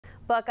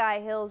Buckeye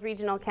Hills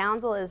Regional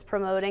Council is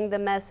promoting the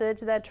message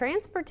that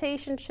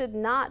transportation should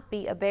not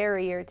be a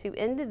barrier to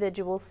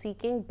individuals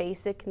seeking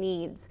basic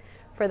needs.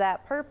 For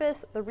that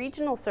purpose, the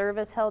regional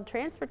service held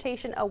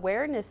Transportation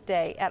Awareness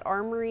Day at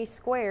Armory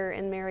Square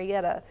in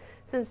Marietta.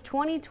 Since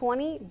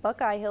 2020,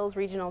 Buckeye Hills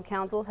Regional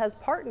Council has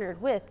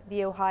partnered with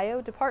the Ohio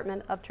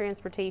Department of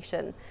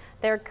Transportation.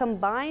 Their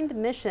combined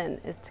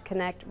mission is to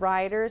connect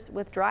riders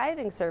with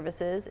driving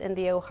services in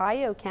the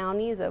Ohio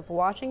counties of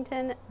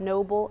Washington,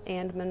 Noble,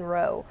 and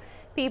Monroe.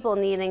 People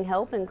needing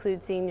help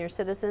include senior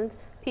citizens,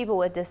 people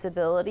with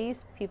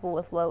disabilities, people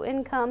with low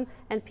income,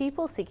 and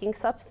people seeking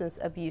substance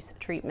abuse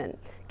treatment.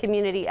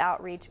 Community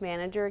Outreach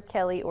Manager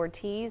Kelly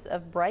Ortiz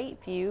of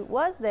Brightview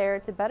was there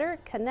to better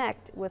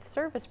connect with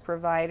service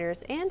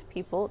providers and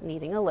people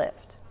needing a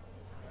lift.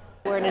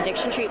 We're an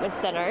addiction treatment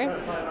center.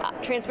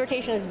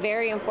 Transportation is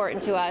very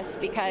important to us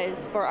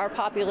because for our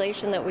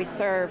population that we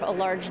serve, a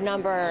large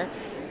number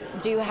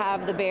do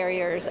have the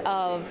barriers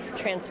of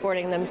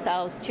transporting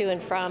themselves to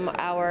and from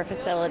our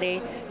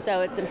facility.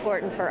 So it's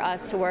important for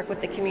us to work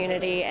with the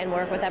community and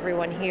work with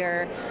everyone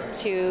here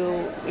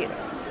to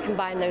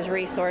combine those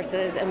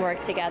resources and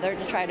work together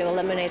to try to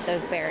eliminate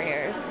those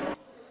barriers.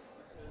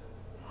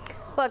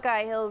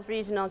 Buckeye Hills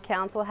Regional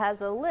Council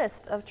has a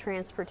list of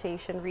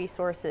transportation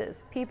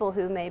resources. People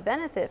who may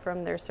benefit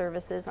from their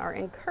services are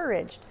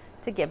encouraged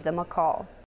to give them a call.